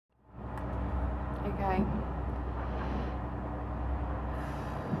Okay.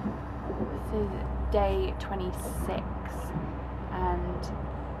 This is day 26, and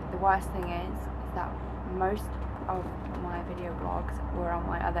the worst thing is that most of my video blogs were on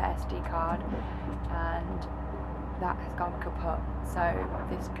my other SD card, and that has gone kaput. So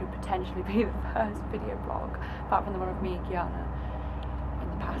this could potentially be the first video blog, apart from the one of me and Kiana, in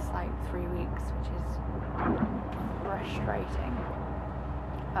the past like 3 weeks, which is frustrating.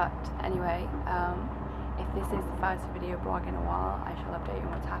 But anyway, if this is the first video blog in a while, I shall update you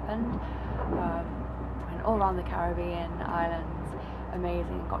on what's happened. Went all around the Caribbean islands,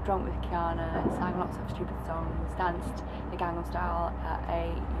 amazing, got drunk with Kiana, sang lots of stupid songs, danced the Gangnam Style at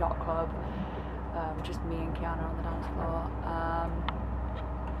a yacht club, just me and Kiana on the dance floor.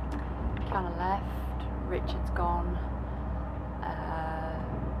 Kiana left, Richard's gone,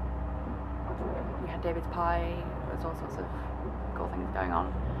 we had David's pie, there was all sorts of cool things going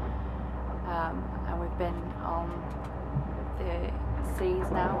on. And we've been on the seas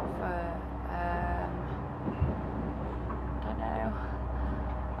now for, I don't know,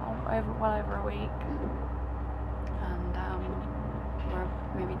 well over a week, and we're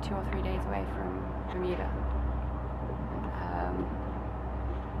maybe 2 or 3 days away from Bermuda.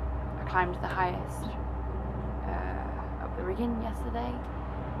 I climbed the highest up the rigging yesterday,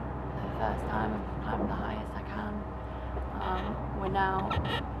 the first time I've climbed the highest I can. We're now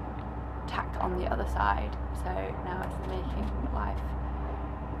tacked on the other side, so now it's making life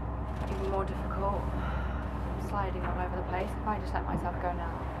even more difficult. I'm sliding all over the place. If I just let myself go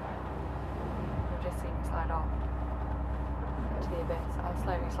now, you'll just see me slide off into the abyss. I'll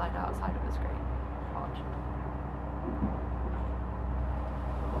slowly slide outside of the screen. Watch.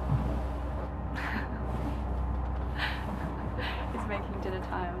 It's making dinner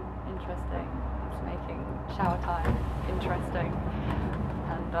time interesting. It's making shower time interesting,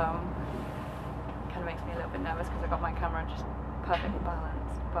 and kind of makes me a little bit nervous because I got my camera just perfectly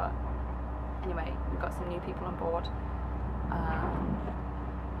balanced. But anyway, we've got some new people on board.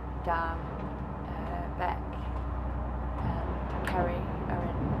 Dan, Beck, and Kerry are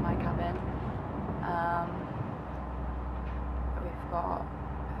in my cabin. We've got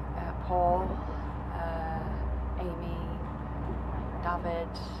Paul, Amy, David,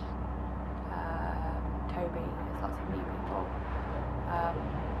 Toby. There's lots of new people,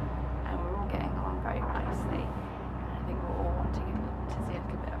 and we're all getting along very nicely. And I think we're all wanting to see a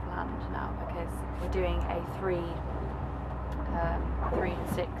little bit of land now, because we're doing a 3 to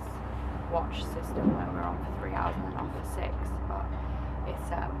 6 watch system where we're on for 3 hours and then off for 6. But it's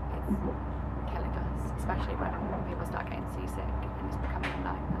killing us, especially when people start getting seasick and it's becoming a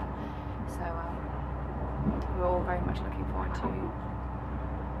nightmare. So we're all very much looking forward to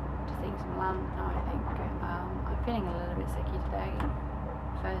seeing some land now, I think. I'm feeling a little bit sicky today.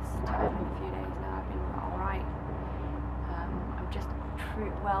 First time in a few days now. I've been alright. I'm just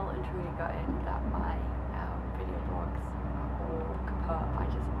well and truly gutted that my video blogs are all kaput. I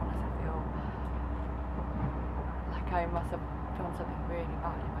just honestly feel like I must have done something really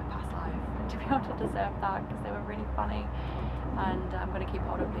bad in my past life to be able to deserve that, because they were really funny. And I'm going to keep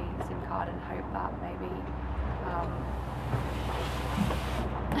hold of the SIM card and hope that maybe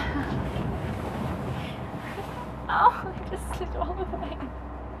oh, I just slid all the way.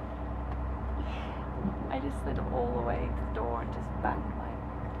 I just slid all the way to the door and just banged my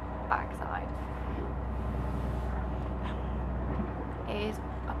backside. It is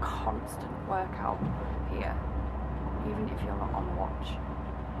a constant workout here, even if you're not on watch.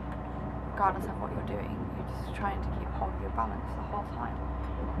 Regardless of what you're doing, you're just trying to keep hold of your balance the whole time.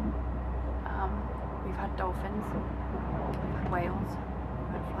 We've had dolphins, we've had whales,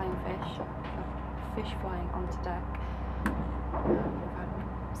 we've had flying fish, fish flying onto deck, we've had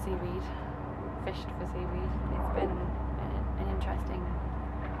seaweed, fished for seaweed. It's been an interesting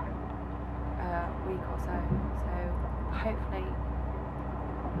week or so, so hopefully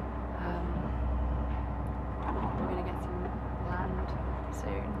we're going to get some land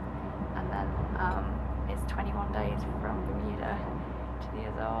soon, and then it's 21 days from Bermuda to the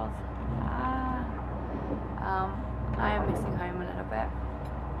Azores. I am missing home a little bit.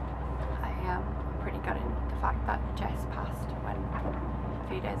 I am pretty gutted the fact that Jess passed a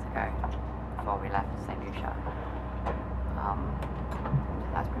few days ago before we left St. Lucia. So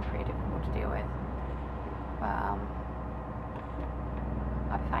that's been pretty difficult to deal with, but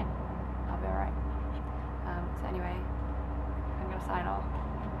I'll be fine. I'll be alright. So anyway, I'm gonna sign off. I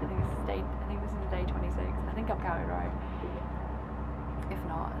think this is day 26. I think I've counted right. If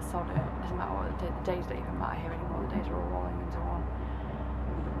not, sod it. It doesn't matter what the days don't even matter here anymore. The days are all rolling into one.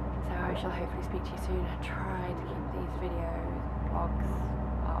 So I shall hopefully speak to you soon and try to keep these videos, vlogs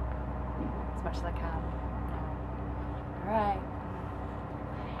up as as much as I can. Alright.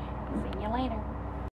 See you later.